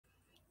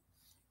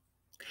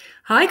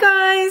Hi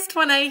guys,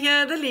 Twane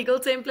here, the legal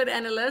template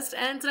analyst,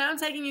 and today I'm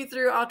taking you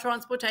through our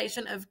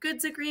transportation of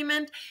goods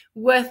agreement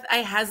with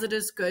a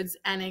hazardous goods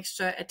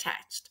annexure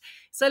attached.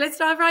 So let's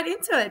dive right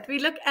into it. We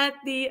look at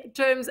the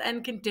terms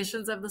and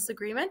conditions of this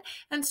agreement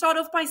and start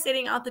off by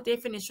setting out the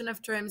definition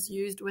of terms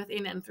used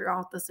within and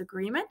throughout this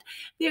agreement.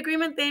 The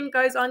agreement then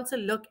goes on to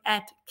look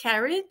at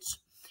carriage,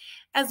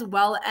 as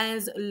well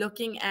as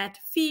looking at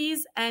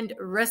fees and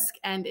risk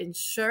and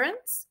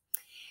insurance.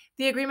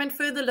 The agreement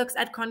further looks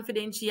at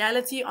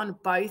confidentiality on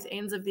both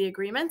ends of the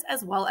agreement,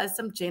 as well as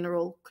some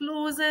general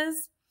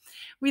clauses.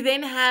 We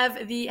then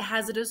have the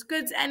hazardous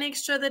goods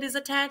annexure that is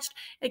attached.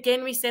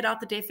 Again, we set out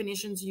the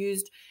definitions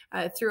used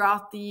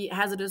throughout the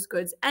hazardous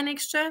goods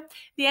annexure.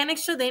 The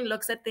annexure then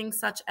looks at things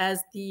such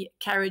as the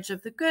carriage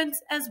of the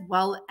goods as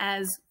well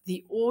as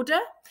the order.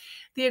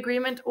 The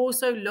agreement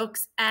also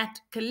looks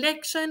at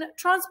collection,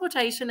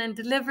 transportation, and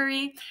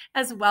delivery,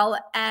 as well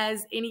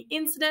as any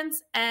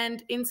incidents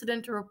and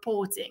incident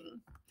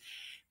reporting.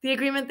 The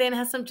agreement then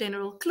has some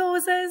general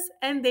clauses,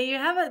 and there you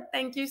have it.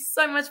 Thank you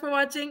so much for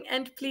watching,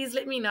 and please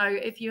let me know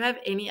if you have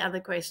any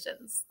other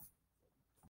questions.